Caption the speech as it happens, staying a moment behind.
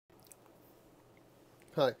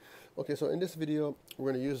Hi. Okay, so in this video,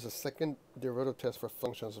 we're going to use the second derivative test for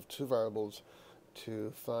functions of two variables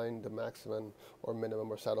to find the maximum or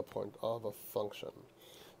minimum or saddle point of a function.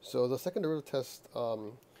 So the second derivative test,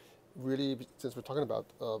 really, since we're talking about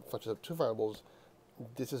functions of two variables,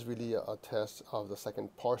 this is really a test of the second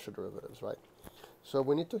partial derivatives, right? So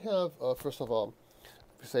we need to have, first of all,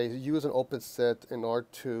 we say use an open set in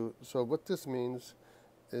R2. So what this means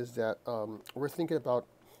is that we're thinking about,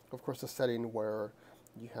 of course, a setting where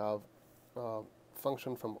you have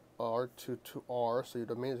function from R2 to R, so your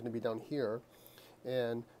domain is going to be down here,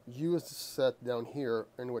 and U is the set down here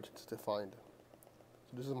in which it's defined.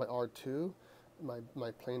 So this is my R2,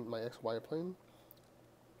 my plane, my XY plane,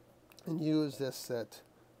 and U is this set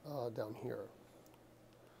down here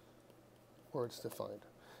where it's defined.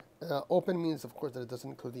 Open means, of course, that it doesn't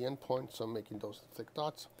include the endpoint, so I'm making those thick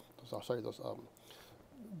dots. Those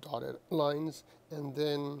dotted lines, and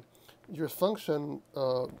then your function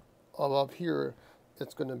above here,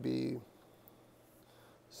 it's going to be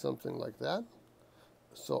something like that.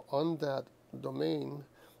 So on that domain,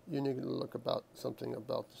 you need to look about something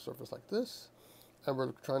about the surface like this, and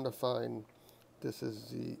we're trying to find this is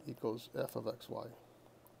z equals f of xy,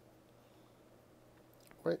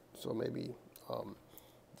 right? So maybe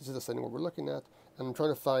this is the setting what we're looking at, and I'm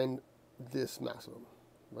trying to find this maximum,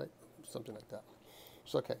 right? Something like that.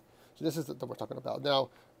 So okay, so this is that we're talking about. Now,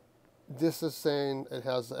 this is saying it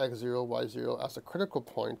has x0, y0 as a critical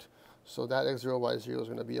point, so that x0, y0 is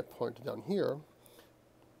going to be a point down here.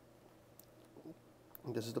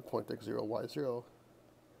 And this is the point x0, y0.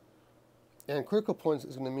 And critical points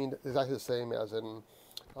is going to mean exactly the same as in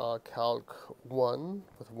Calc 1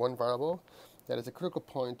 with one variable. That is, a critical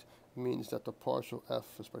point means that the partial f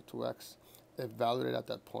with respect to x evaluated at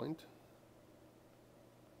that point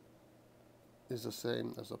is the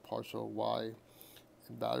same as the partial y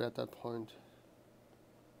evaluated at that point,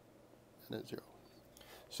 and it's 0.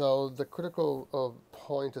 So the critical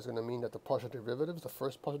point is going to mean that the partial derivatives, the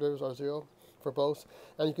first partial derivatives, are 0 for both.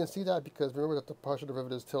 And you can see that because remember that the partial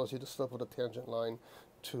derivatives tells you the slope of the tangent line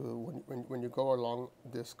to when you go along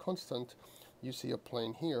this constant, you see a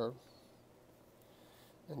plane here,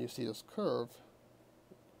 and you see this curve.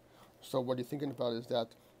 So what you're thinking about is that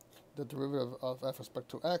the derivative of f with respect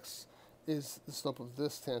to x is the slope of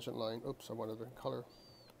this tangent line. Oops, I wanted it in color.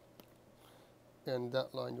 And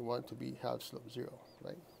that line you want to be have slope 0,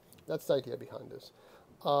 right? That's the idea behind this,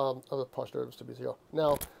 of the partial derivatives to be 0.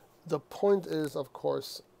 Now, the point is, of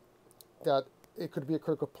course, that it could be a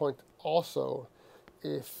critical point also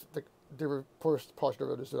if the first partial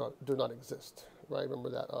derivatives do not exist, right? Remember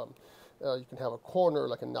that you can have a corner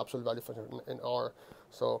like an absolute value function in R.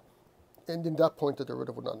 So, and in that point, the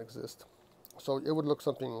derivative would not exist. So it would look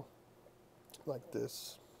something like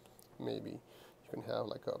this, maybe. You can have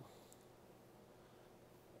like a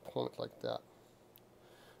point like that,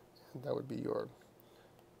 and that would be your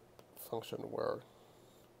function where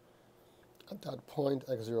at that point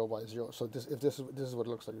x0, y0. So this, if this is what it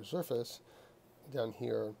looks like your surface, down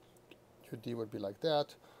here your d would be like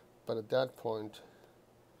that, but at that point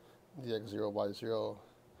the x0, y0,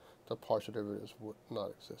 the partial derivatives would not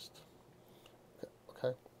exist.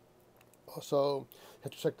 Okay. Also, you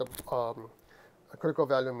have to check the a critical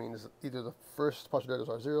value means either the first partial derivatives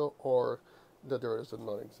are 0 or the derivatives do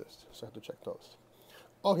not exist. So I have to check those.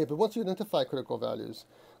 Okay, but once you identify critical values,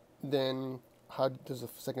 then how does the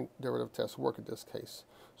second derivative test work in this case?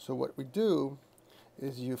 So what we do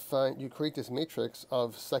is you create this matrix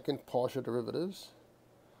of second partial derivatives.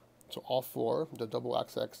 So all four, the double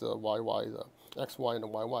xx, the yy, the xy, and the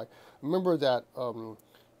yy. Remember that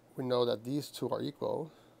we know that these two are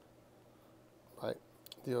equal, right?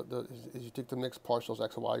 You take the mixed partials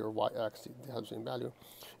xy or yx, they have the same value.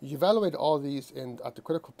 You evaluate all these at the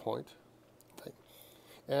critical point. Okay?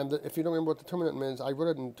 And if you don't remember what determinant means, I wrote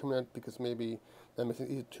it in determinant because maybe that makes it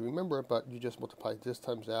easy to remember, but you just multiply this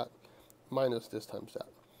times that minus this times that.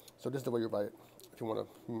 So this is the way you write it if you want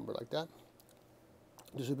to remember like that.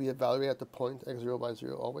 This should be evaluated at the point x0,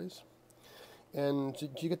 y0 always. And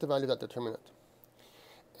you get the value of that determinant.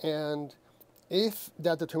 And if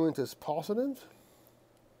that determinant is positive,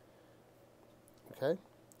 okay,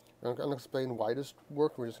 I'm going to explain why this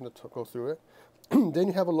works. We're just going to go through it. Then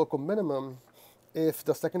you have a local minimum if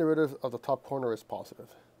the second derivative of the top corner is positive.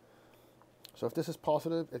 So if this is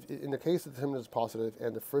positive, if in the case the determinant is positive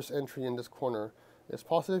and the first entry in this corner is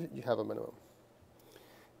positive, you have a minimum.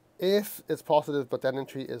 If it's positive but that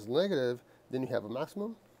entry is negative, then you have a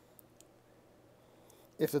maximum.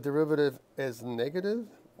 If the derivative is negative,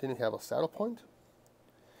 then you have a saddle point.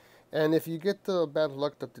 And if you get the bad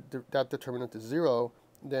luck that that determinant is 0,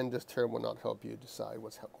 then this term will not help you decide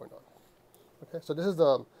what's going on. Okay, so this is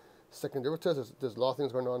the second derivative. There's a lot of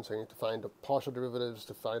things going on, so you need to find the partial derivatives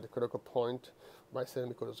to find the critical point by setting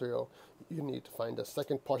them equal to 0. You need to find the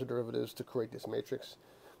second partial derivatives to create this matrix.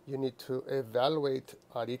 You need to evaluate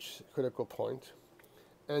at each critical point,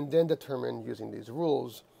 and then determine using these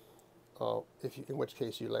rules in which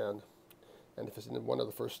case you land. And if it's in one of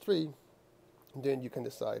the first three, then you can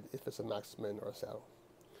decide if it's a max, min, or a saddle.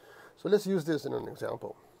 So let's use this in an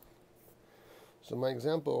example. So my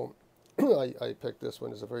example, I picked this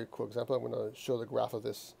one. It's a very cool example. I'm going to show the graph of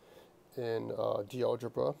this in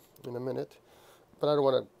geogebra in a minute, but I don't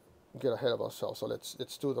want to get ahead of ourselves. So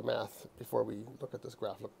let's do the math before we look at this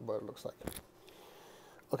graph, look what it looks like.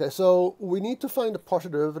 Okay, so we need to find the partial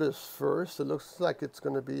derivatives first. It looks like it's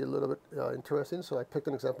going to be a little bit interesting. So I picked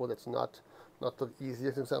an example that's not the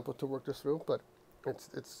easiest example to work this through, but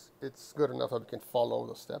it's good enough that we can follow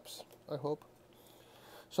the steps, I hope.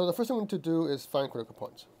 So the first thing we need to do is find critical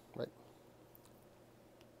points, right?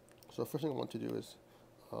 So the first thing I want to do is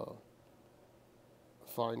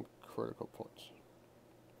find critical points.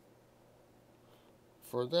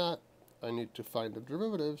 For that, I need to find the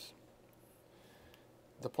derivatives,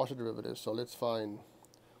 the partial derivatives. So let's find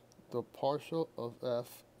the partial of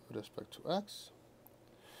f with respect to x.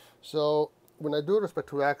 So when I do it with respect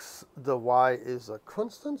to x, the y is a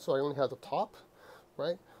constant, so I only have the top,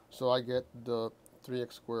 right? So I get the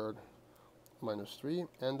 3x squared minus 3,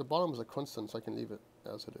 and the bottom is a constant, so I can leave it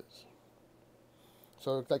as it is.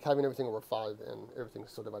 So it's like having everything over 5 and everything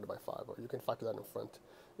is still divided by 5, or you can factor that in front.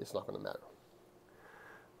 It's not going to matter.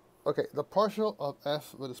 Okay, the partial of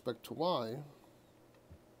f with respect to y.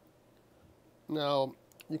 Now,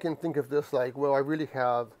 you can think of this like, well, I really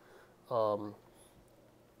have,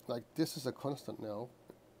 like this is a constant now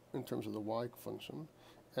in terms of the y function,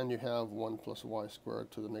 and you have 1 plus y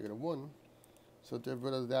squared to the negative 1. So the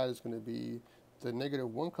derivative of that is going to be the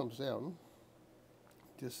negative 1 comes down,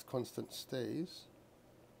 this constant stays,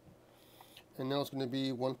 and now it's going to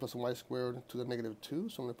be 1 plus y squared to the negative 2,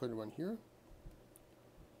 so I'm going to put it right here.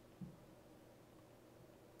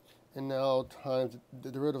 And now times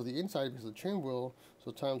the derivative of the inside because of the chain rule,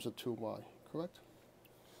 so times the 2y, correct?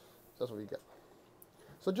 That's what we get.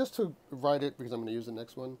 So just to write it, because I'm going to use the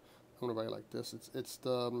next one, I'm going to write it like this. It's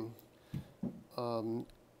the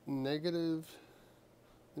negative,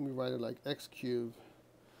 let me write it like x cubed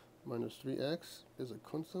minus 3x is a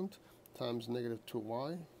constant times negative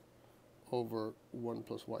 2y over 1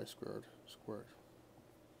 plus y squared.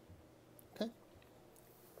 Okay?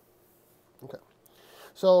 Okay.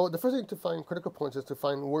 So the first thing to find critical points is to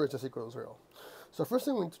find where is this equal to 0. So first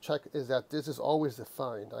thing we need to check is that this is always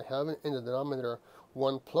defined. I have in the denominator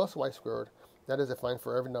 1 plus y squared. That is defined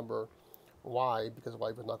for every number y, because y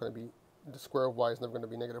is not going to be, the square of y is never going to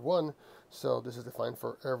be negative 1. So this is defined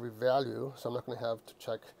for every value. So I'm not going to have to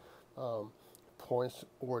check points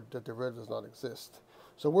where the derivative does not exist.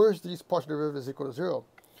 So where is these partial derivatives equal to 0?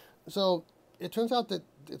 So it turns out that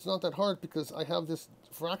it's not that hard because I have this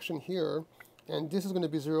fraction here, and this is going to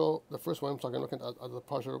be 0. The first one, so I'm looking at the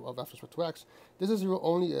partial of f with respect to x. This is 0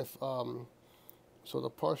 only if, so the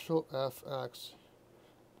partial fx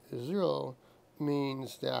is 0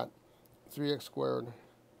 means that 3x squared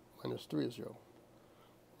minus 3 is 0,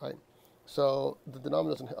 right? So the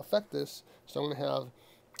denominator doesn't affect this, so I'm going to have,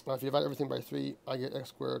 if you divide everything by 3, I get x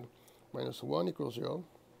squared minus 1 equals 0,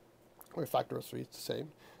 or a factor of 3, it's the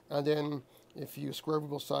same. And then if you square root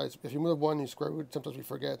both sides, if you move 1, you square root, sometimes we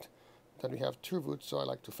forget that we have 2 roots, so I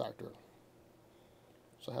like to factor.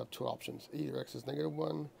 So I have 2 options. Either x is negative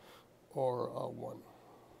 1 or 1.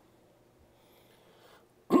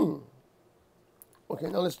 Okay,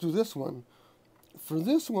 now let's do this one. For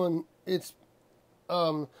this one, it's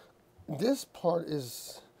this part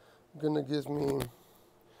is going to give me,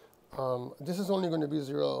 this is only going to be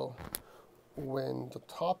 0 when the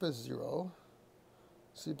top is 0.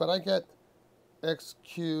 See, but I get x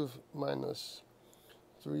cubed minus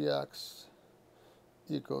 3x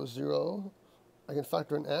equals 0. I can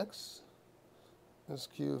factor in x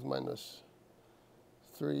cubed minus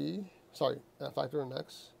 3. Sorry, I factor in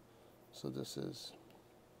x. So this is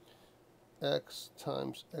x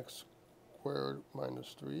times x squared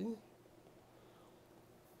minus 3.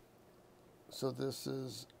 So this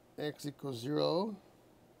is x equals 0,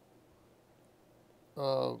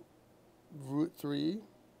 root 3,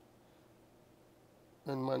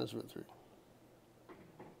 and minus root 3.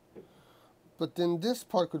 But then this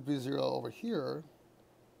part could be 0 over here,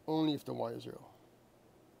 only if the y is 0.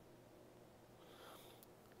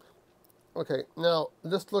 Okay, now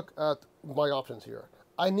let's look at my options here.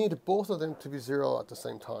 I need both of them to be 0 at the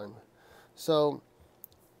same time. So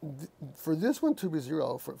For this one to be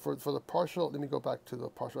 0, for the partial, let me go back to the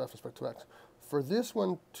partial f with respect to x. For this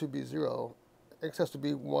one to be 0, x has to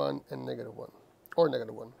be 1 and -1, or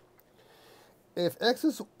 -1. If x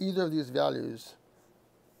is either of these values,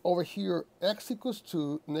 over here, x equals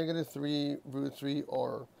to -3, √3,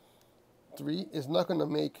 or 3 is not going to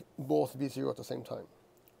make both be 0 at the same time,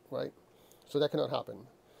 right? So that cannot happen.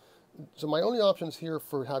 So my only options here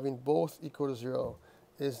for having both equal to 0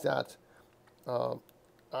 is that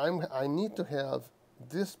I need to have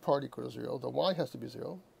this part equal to 0, the y has to be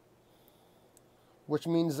 0, which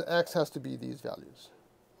means the x has to be these values,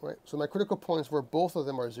 right? So my critical points where both of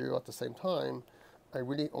them are 0 at the same time, I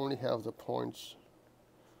really only have the points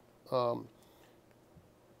 1,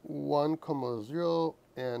 0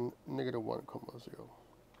 and -1, 0.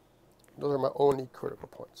 Those are my only critical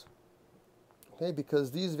points. Okay,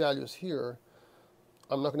 because these values here,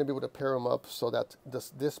 I'm not going to be able to pair them up so that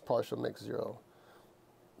this partial makes 0.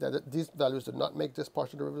 These values did not make this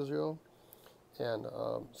partial derivative 0, and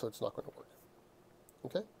so it's not going to work.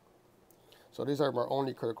 Okay? So these are my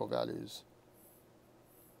only critical values,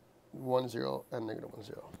 1, 0 and -1,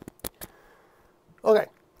 0. Okay,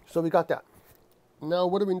 so we got that. Now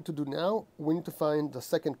what do we need to do now? We need to find the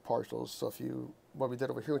second partials. So what we did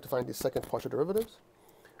over here, we need to find the second partial derivatives.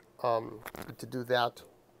 To do that,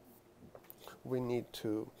 we need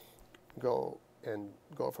to go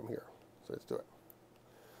from here. So let's do it.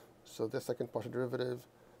 So this second partial derivative,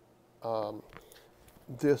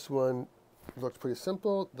 this one looks pretty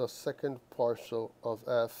simple. The second partial of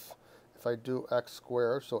f, if I do x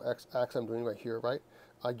squared, so x I'm doing right here, right?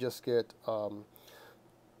 I just get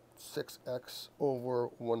 6x over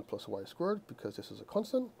 1 plus y squared, because this is a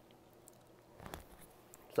constant.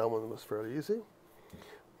 That one was fairly easy.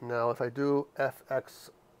 Now if I do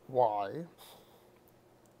fxy,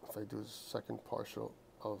 if I do the second partial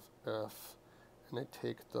of f, and I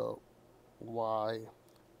take the y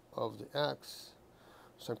of the x,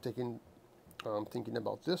 so I'm thinking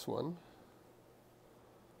about this one,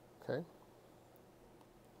 okay?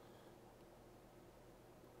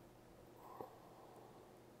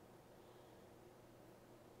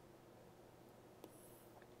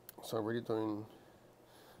 So I'm really doing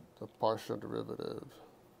the partial derivative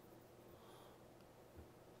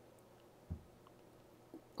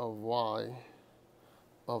of y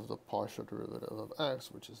of the partial derivative of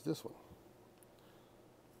x, which is this one,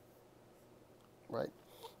 right?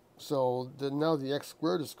 So now the x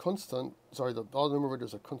squared is constant. Sorry, all the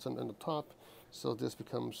numerators are constant in the top, so this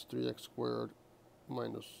becomes 3x squared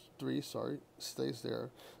minus 3, stays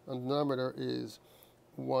there. And the denominator is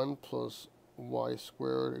 1 plus y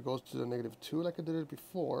squared. It goes to the -2 like I did it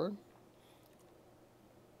before.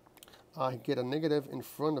 I get a negative in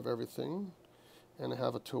front of everything, and I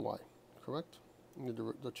have a 2y, correct?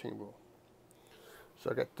 The chain rule.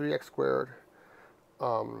 So I get 3x squared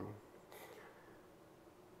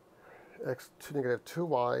x to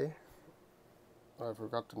 -2y. I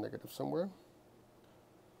forgot the negative somewhere.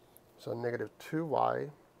 So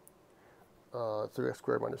 -2y, 3x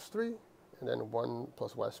squared minus 3, and then 1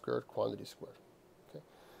 plus y squared, quantity squared. Okay.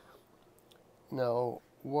 Now,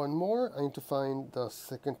 one more, I need to find the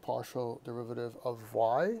second partial derivative of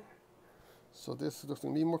y. So this looks to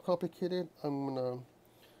be more complicated. I'm going to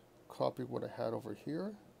copy what I had over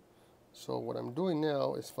here. So what I'm doing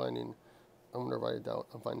now is I'm going to write it down.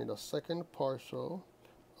 I'm finding the second partial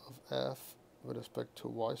of f with respect to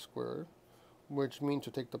y squared, which means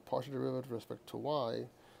to take the partial derivative with respect to y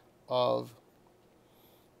of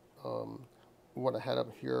what I had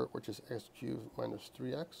up here, which is x cubed minus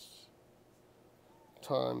 3x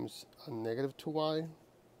times a -2y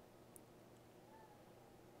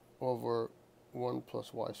over 1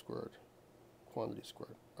 plus y squared, quantity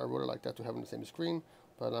squared. I wrote it like that to have it on the same screen,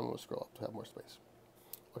 but I'm going to scroll up to have more space.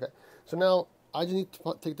 Okay, so now I just need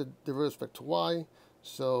to take the derivative with respect to y.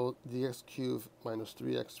 So the x cubed minus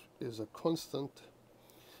 3x is a constant.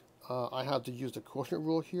 I have to use the quotient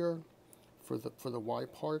rule here for the y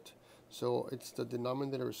part. So it's the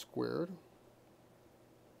denominator squared.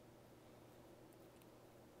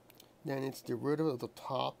 Then it's the derivative of the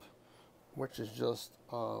top, which is just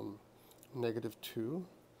 -2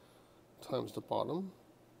 times the bottom.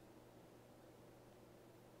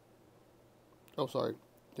 Oh, sorry,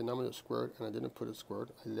 denominator squared, and I didn't put it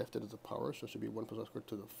squared. I left it as a power, so it should be 1 plus y squared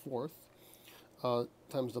to the 4th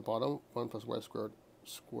times the bottom, 1 plus y squared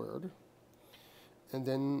squared. And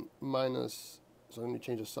then minus, so when you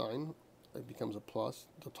change the sign, it becomes a plus.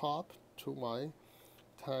 The top, 2y,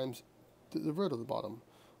 times the derivative of the bottom,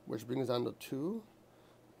 which brings down to 2.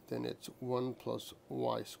 Then it's 1 plus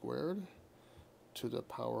y squared to the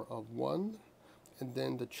power of 1. and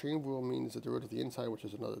then the chain rule means the derivative of the inside, which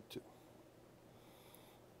is another 2.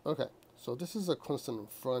 Okay, so this is a constant in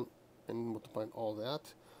front, and multiplying all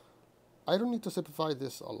that. I don't need to simplify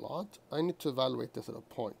this a lot. I need to evaluate this at a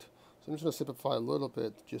point. So I'm just going to simplify a little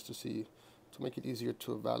bit just to see, to make it easier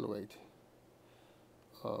to evaluate.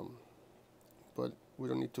 But we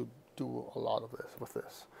don't need to do a lot of this with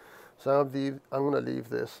this. So I'm going to leave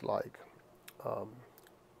this like,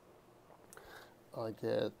 I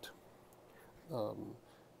get, I'm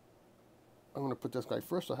going to put this guy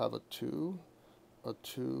first. I have a 2, a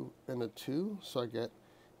 2, and a 2. So I get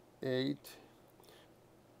 8y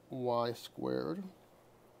squared,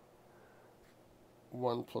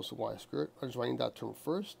 1 plus y squared. I'm just writing that term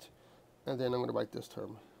first. And then I'm going to write this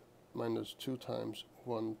term, minus 2 times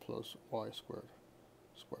 1 plus y squared.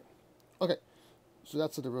 Okay, so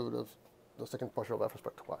that's the derivative, the second partial of f with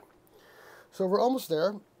respect to y. So we're almost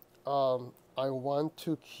there. I want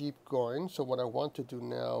to keep going. So what I want to do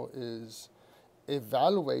now is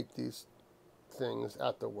evaluate these things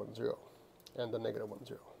at the 1, 0 and the negative 1,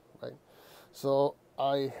 0, right? So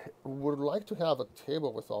I would like to have a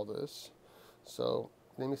table with all this. So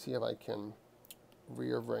let me see if I can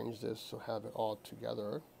rearrange this to have it all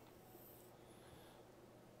together.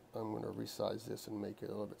 I'm going to resize this and make it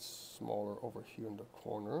a little bit smaller over here in the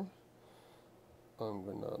corner. I'm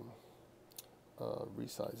going to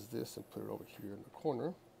resize this and put it over here in the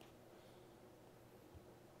corner.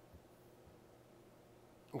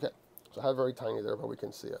 Okay, so I have very tiny there, but we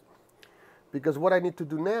can see it. Because what I need to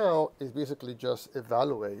do now is basically just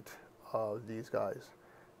evaluate these guys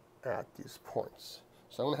at these points.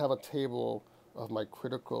 So I'm going to have a table of my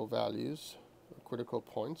critical values, critical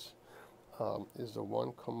points. Is the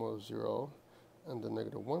 1, 0 and the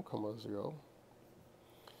negative 1, 0.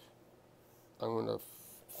 I'm going to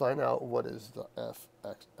find out what is the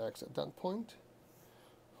fxx at that point,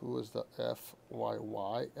 who is the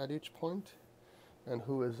fyy at each point, and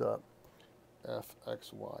who is the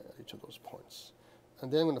fxy at each of those points.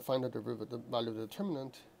 And then I'm going to find out the value of the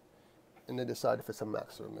determinant, and then decide if it's a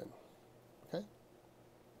max or a min. Okay?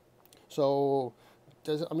 So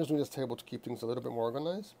I'm just doing this table to keep things a little bit more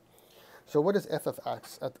organized. So what is f of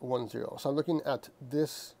x at 1, 0? So I'm looking at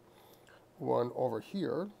this one over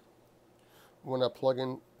here. When I plug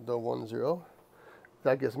in the 1, 0,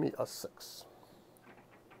 that gives me a 6.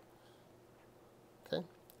 Okay.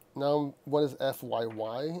 Now, what is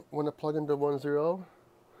fyy when I plug in the 1, 0?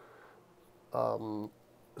 The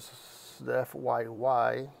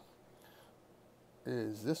fyy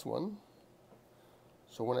is this one.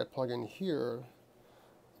 So when I plug in here,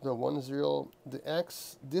 the 1, 0, the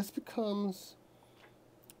x, this becomes,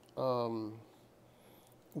 when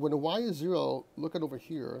y is 0, look at over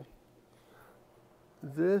here,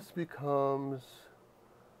 this becomes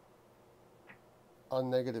a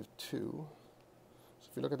negative 2. So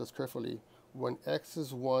if you look at this carefully, when x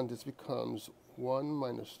is 1, this becomes 1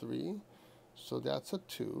 minus 3, so that's a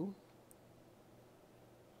 2.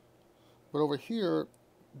 But over here,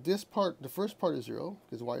 this part, the first part is 0,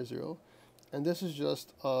 because y is 0, and this is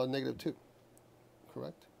just negative 2,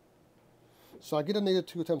 correct? So I get a negative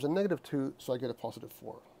 2 times a negative 2, so I get a positive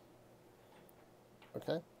 4.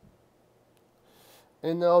 Okay?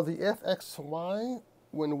 And now the fxy,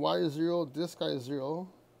 when y is 0, this guy is 0,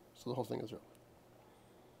 so the whole thing is 0.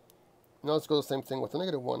 Now let's go the same thing with the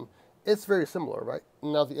negative 1. It's very similar, right?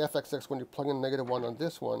 Now the fxx, when you plug in negative 1 on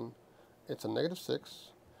this one, it's a negative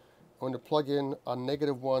 6. When you plug in a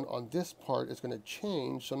negative 1 on this part, it's going to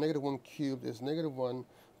change. So negative 1 cubed is negative 1,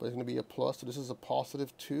 but it's going to be a plus. So this is a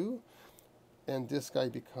positive 2. And this guy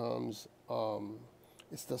becomes,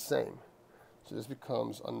 it's the same. So this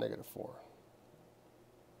becomes a negative 4.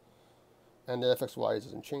 And the fxy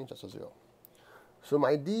doesn't change, that's a 0. So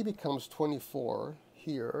my d becomes 24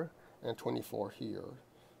 here and 24 here.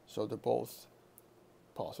 So they're both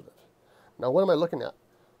positive. Now what am I looking at?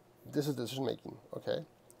 This is decision making, okay?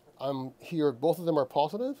 I'm here, both of them are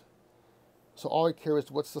positive. So all I care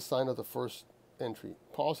is what's the sign of the first entry,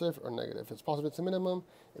 positive or negative. If it's positive, it's a minimum.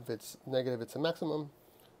 If it's negative, it's a maximum.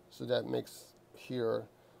 So that makes here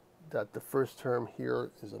that the first term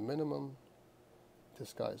here is a minimum.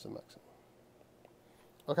 This guy is a maximum.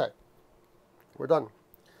 Okay, we're done.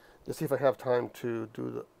 Let's see if I have time to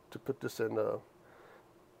put this in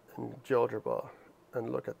GeoGebra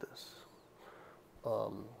and look at this.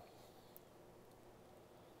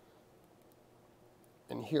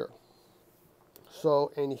 In here.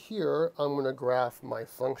 So in here, I'm going to graph my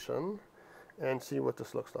function and see what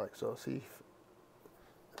this looks like. So see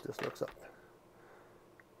if this looks up.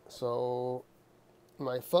 So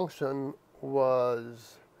my function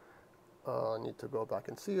was, I need to go back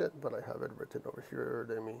and see it, but I have it written over here.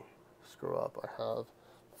 Let me screw up. I have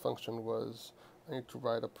function was, I need to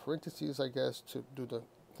write a parentheses, I guess, to do the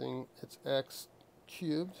thing. It's x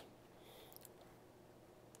cubed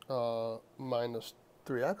minus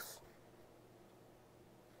 3x.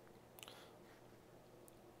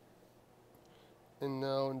 And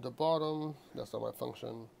now in the bottom, that's not my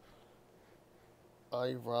function,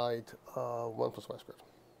 I write 1 plus y squared.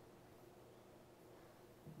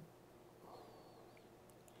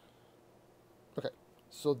 Okay,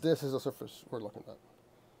 so this is the surface we're looking at.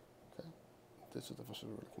 Okay, this is the surface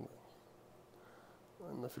we're looking at. I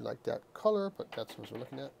don't know if you like that color, but that's what we're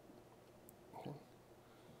looking at. Okay.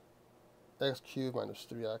 X cubed minus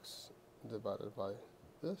 3x divided by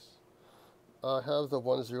this. I have the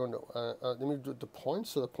 1, 0, no. Let me do the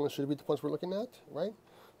points. So the points should be the points we're looking at, right?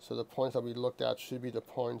 So the points that we looked at should be the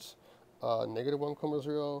points negative 1,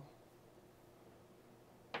 0,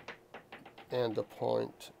 and the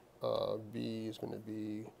point B is going to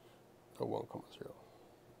be a 1, 0.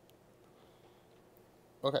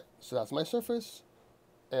 Okay, so that's my surface.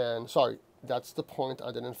 And sorry, that's the point.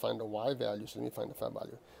 I didn't find the y value, so let me find the phi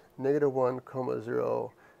value. Negative 1,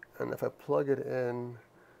 0, and if I plug it in,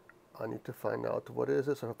 I need to find out what is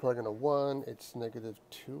it. So if I plug in a 1, it's negative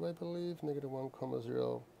 2, I believe. Negative 1,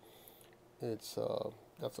 0. It's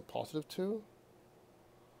that's a positive 2.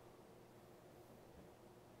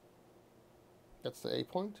 That's the A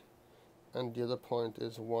point. And the other point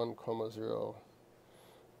is 1, 0,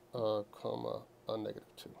 comma, a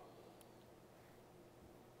negative 2.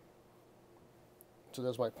 So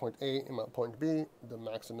there's my point A and my point B, the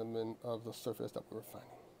max and the min of the surface that we were finding.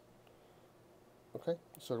 Okay,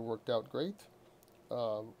 so it worked out great.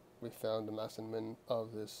 We found the max and min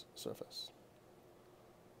of this surface.